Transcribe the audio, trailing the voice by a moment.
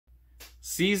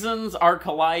Seasons are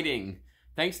colliding.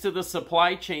 Thanks to the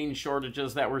supply chain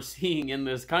shortages that we're seeing in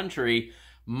this country,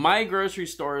 my grocery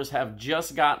stores have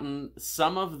just gotten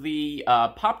some of the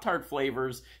Pop-Tart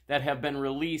flavors that have been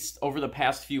released over the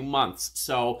past few months.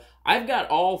 So I've got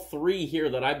all three here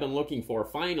that I've been looking for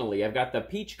finally. I've got the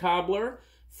Peach Cobbler,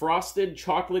 Frosted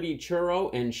Chocolatey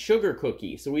Churro, and Sugar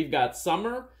Cookie. So we've got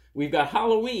summer, we've got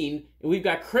Halloween, and we've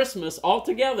got Christmas all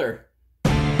together.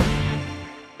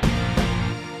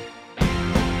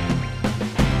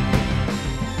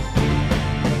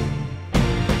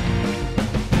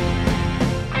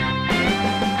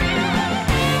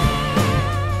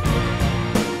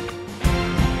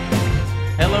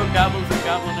 Hello, Goblins and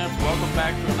Goblinettes. Welcome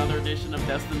back to another edition of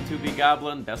Destined to be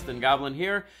Goblin. Destined Goblin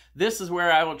here. This is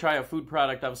where I will try a food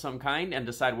product of some kind and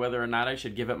decide whether or not I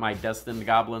should give it my Destined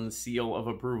Goblin seal of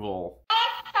approval.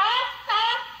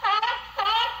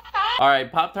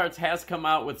 Alright, Pop-Tarts has come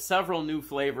out with several new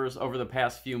flavors over the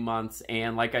past few months,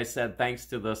 and like I said, thanks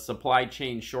to the supply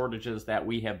chain shortages that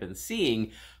we have been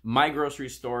seeing, my grocery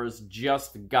stores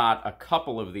just got a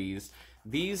couple of these.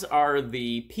 These are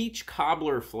the Peach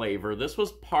Cobbler flavor. This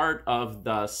was part of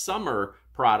the summer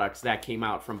products that came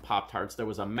out from Pop-Tarts. There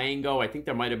was a mango. I think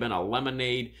there might have been a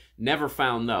lemonade. Never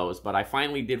found those, but I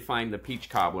finally did find the Peach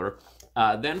Cobbler.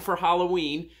 Then for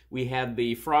Halloween, we had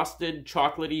the Frosted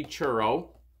Chocolatey Churro.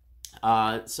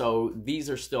 So these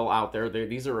are still out there.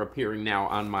 These are appearing now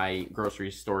on my grocery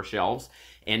store shelves.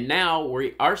 And now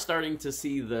we are starting to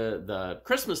see the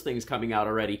Christmas things coming out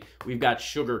already. We've got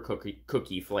Sugar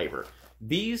Cookie flavor.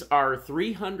 These are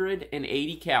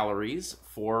 380 calories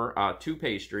for two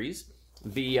pastries.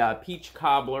 The Peach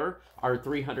Cobbler are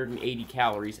 380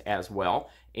 calories as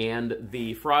well. And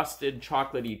the Frosted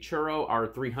Chocolatey Churro are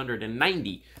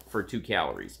 390 for 2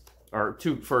 calories. Or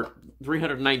for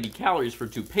 390 calories for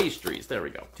 2 pastries. There we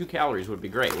go. 2 calories would be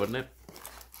great, wouldn't it?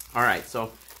 All right,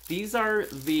 so these are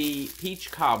the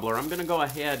Peach Cobbler. I'm going to go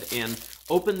ahead and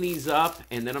open these up,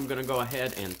 and then I'm going to go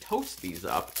ahead and toast these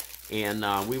up. And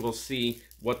we will see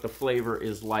what the flavor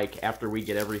is like after we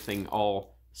get everything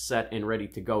all set and ready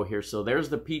to go here. So there's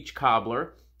the Peach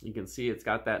Cobbler. You can see it's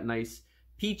got that nice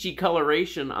peachy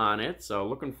coloration on it. So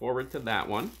looking forward to that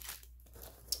one.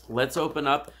 Let's open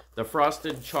up the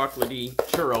Frosted Chocolatey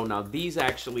Churro. Now these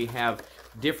actually have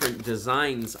different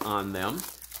designs on them.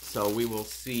 So we will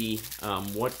see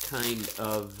what kind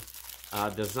of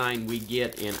design we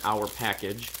get in our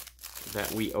package that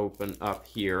we open up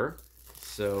here.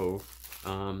 So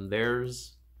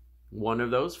there's one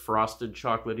of those Frosted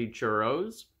Chocolatey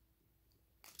Churros,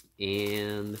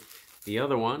 and the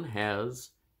other one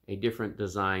has a different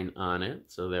design on it.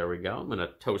 So there we go. I'm going to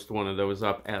toast one of those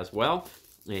up as well,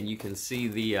 and you can see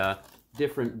the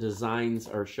different designs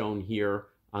are shown here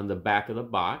on the back of the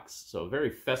box. So very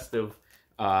festive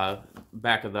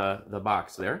back of the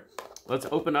box there. Let's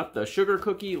open up the Sugar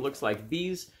Cookie. Looks like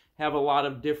these have a lot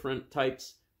of different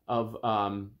types of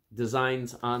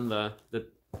designs on the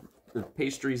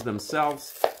pastries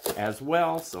themselves as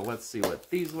well. So let's see what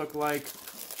these look like.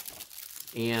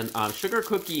 And Sugar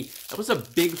Cookie, that was a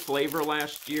big flavor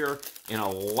last year, and a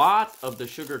lot of the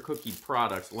Sugar Cookie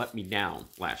products let me down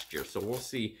last year. So we'll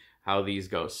see how these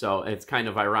go. So it's kind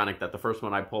of ironic that the first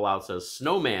one I pull out says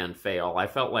Snowman Fail. I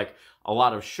felt like a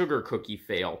lot of Sugar Cookie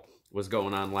fail was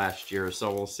going on last year,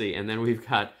 so we'll see. And then we've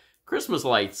got Christmas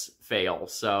Lights Fail.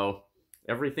 So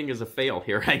everything is a fail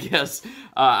here, I guess.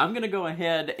 I'm going to go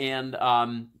ahead and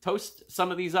toast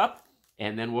some of these up,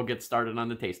 and then we'll get started on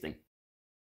the tasting.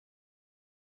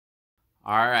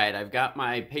 All right, I've got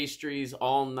my pastries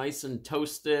all nice and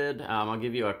toasted. I'll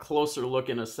give you a closer look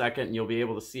in a second, and you'll be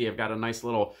able to see I've got a nice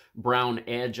little brown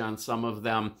edge on some of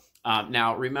them.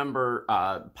 Now, remember,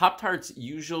 Pop-Tarts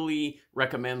usually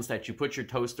recommends that you put your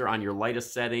toaster on your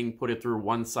lightest setting, put it through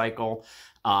 1 cycle.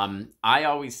 I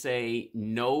always say,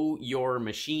 know your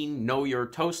machine, know your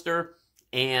toaster,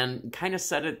 and kind of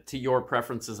set it to your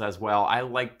preferences as well. I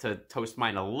like to toast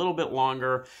mine a little bit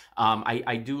longer.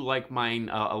 I do like mine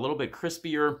a little bit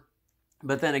crispier.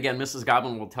 But then again, Mrs.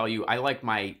 Goblin will tell you, I like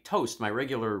my toast, my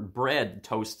regular bread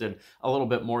toasted a little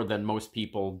bit more than most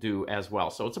people do as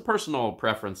well. So it's a personal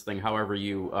preference thing, however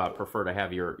you prefer to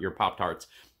have your Pop-Tarts.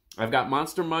 I've got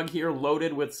Monster Mug here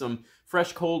loaded with some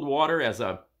fresh cold water as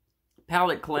a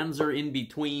palate cleanser in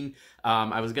between.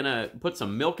 I was going to put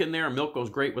some milk in there. Milk goes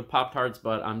great with Pop-Tarts,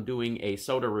 but I'm doing a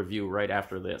soda review right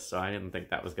after this, so I didn't think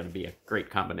that was going to be a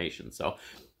great combination. So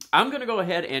I'm going to go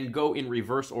ahead and go in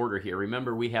reverse order here.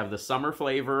 Remember, we have the summer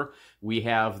flavor, we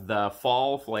have the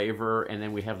fall flavor, and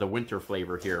then we have the winter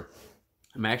flavor here.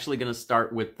 I'm actually going to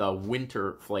start with the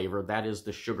winter flavor. That is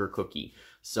the Sugar Cookie.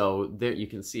 So there you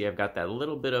can see I've got that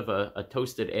little bit of a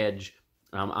toasted edge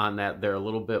on that. They're a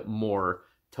little bit more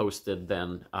toasted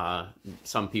than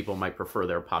some people might prefer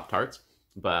their Pop-Tarts.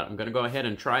 But I'm going to go ahead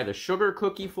and try the sugar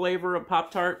cookie flavor of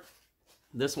Pop-Tart.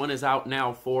 This one is out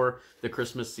now for the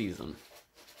Christmas season.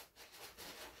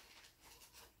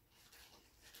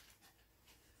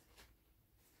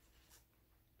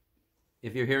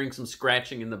 If you're hearing some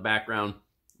scratching in the background,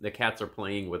 the cats are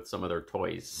playing with some of their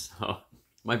toys. So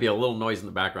might be a little noise in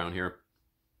the background here.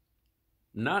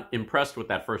 Not impressed with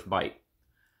that first bite.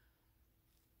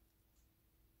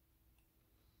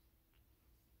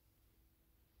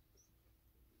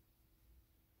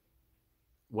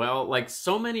 Well, like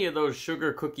so many of those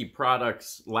sugar cookie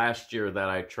products last year that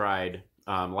I tried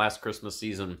last Christmas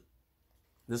season,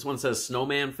 this one says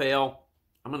snowman fail.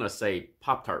 I'm going to say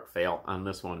Pop-Tart fail on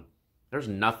this one. There's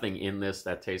nothing in this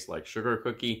that tastes like sugar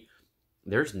cookie.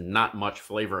 There's not much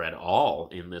flavor at all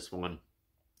in this one.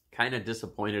 Kind of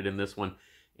disappointed in this one.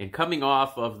 And coming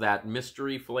off of that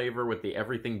mystery flavor with the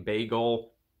everything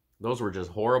bagel, those were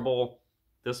just horrible.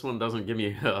 This one doesn't give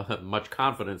me much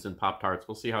confidence in Pop-Tarts.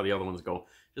 We'll see how the other ones go.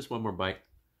 Just one more bite.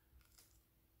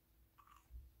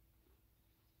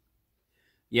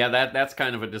 Yeah, that's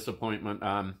kind of a disappointment.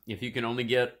 If you can only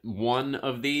get one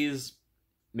of these,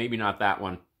 maybe not that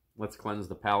one. Let's cleanse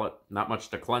the palate. Not much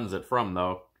to cleanse it from,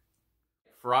 though.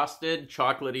 Frosted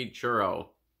Chocolatey Churro.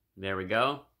 There we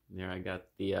go. There, I got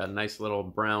the nice little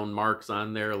brown marks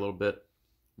on there. A little bit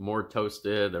more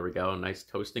toasted. There we go. Nice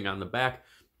toasting on the back.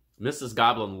 Mrs.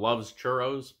 Goblin loves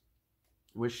churros.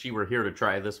 Wish she were here to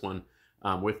try this one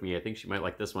with me. I think she might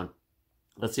like this one.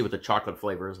 Let's see what the chocolate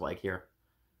flavor is like here.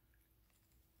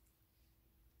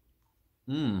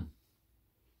 Mmm.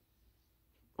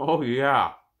 Oh,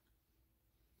 yeah.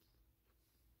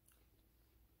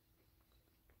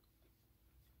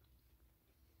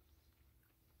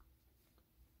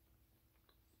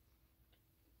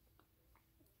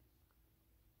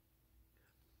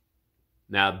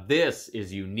 Now this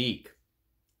is unique.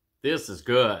 This is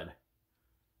good.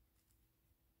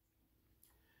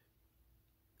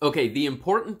 Okay, the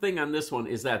important thing on this one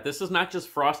is that this is not just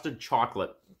frosted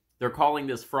chocolate. They're calling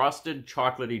this Frosted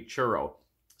Chocolatey Churro.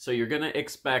 So you're going to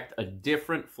expect a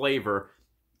different flavor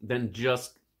than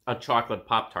just a chocolate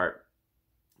Pop-Tart.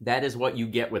 That is what you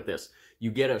get with this.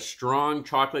 You get a strong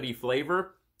chocolatey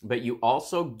flavor, but you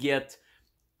also get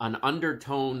an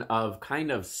undertone of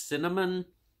kind of cinnamon,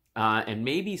 and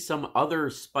maybe some other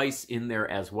spice in there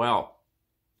as well.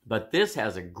 But this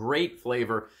has a great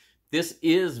flavor. This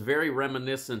is very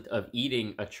reminiscent of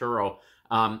eating a churro.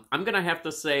 I'm going to have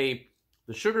to say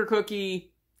the sugar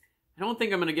cookie, I don't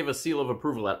think I'm going to give a seal of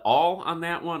approval at all on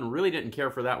that one. Really didn't care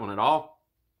for that one at all.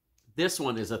 This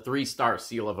one is a 3-star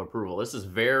seal of approval. This is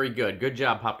very good. Good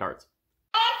job, Pop-Tarts.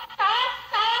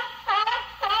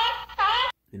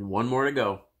 And one more to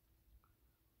go.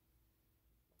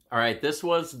 All right, this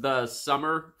was the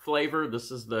summer flavor. This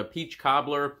is the peach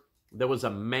cobbler. There was a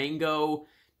mango,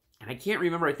 and I can't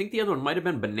remember. I think the other one might have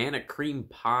been banana cream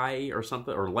pie or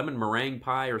something, or lemon meringue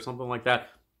pie or something like that.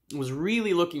 I was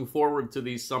really looking forward to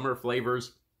these summer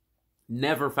flavors.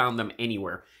 Never found them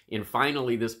anywhere. And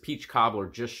finally, this peach cobbler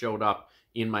just showed up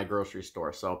in my grocery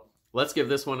store. So let's give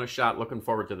this one a shot. Looking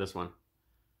forward to this one.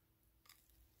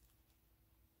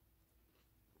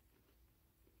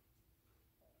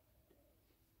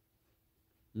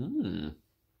 Mmm.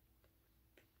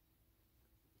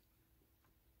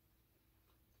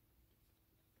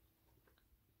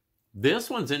 This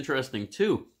one's interesting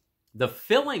too. The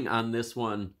filling on this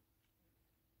one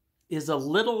is a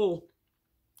little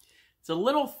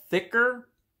thicker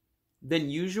than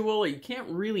usual. You can't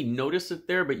really notice it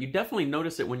there, but you definitely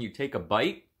notice it when you take a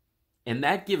bite. And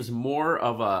that gives more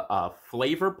of a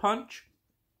flavor punch.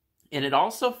 And it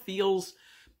also feels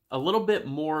a little bit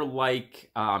more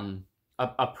like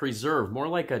a preserve, more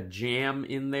like a jam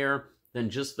in there than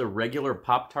just the regular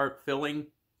Pop-Tart filling.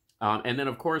 And then,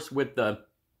 of course, with the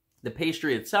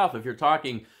pastry itself, if you're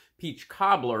talking peach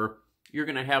cobbler, you're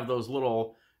going to have those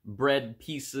little bread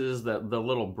pieces, the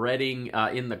little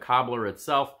breading in the cobbler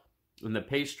itself, and the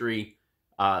pastry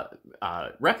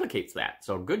replicates that.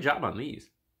 So good job on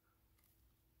these.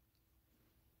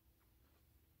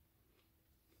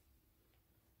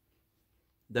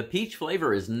 The peach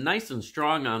flavor is nice and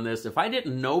strong on this. If I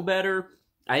didn't know better,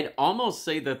 I'd almost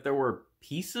say that there were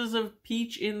pieces of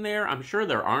peach in there. I'm sure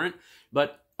there aren't,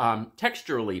 but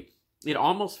texturally, it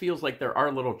almost feels like there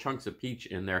are little chunks of peach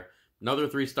in there. Another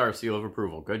 3-star seal of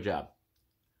approval. Good job.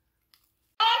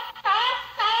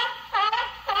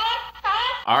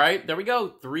 All right, there we go.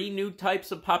 3 new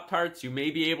types of Pop-Tarts. You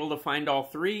may be able to find all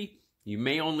 3. You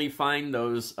may only find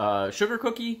those sugar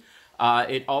cookie.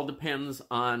 It all depends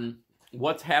on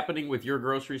what's happening with your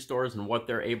grocery stores and what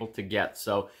they're able to get.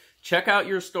 So check out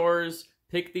your stores,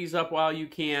 pick these up while you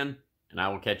can, and I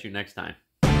will catch you next time.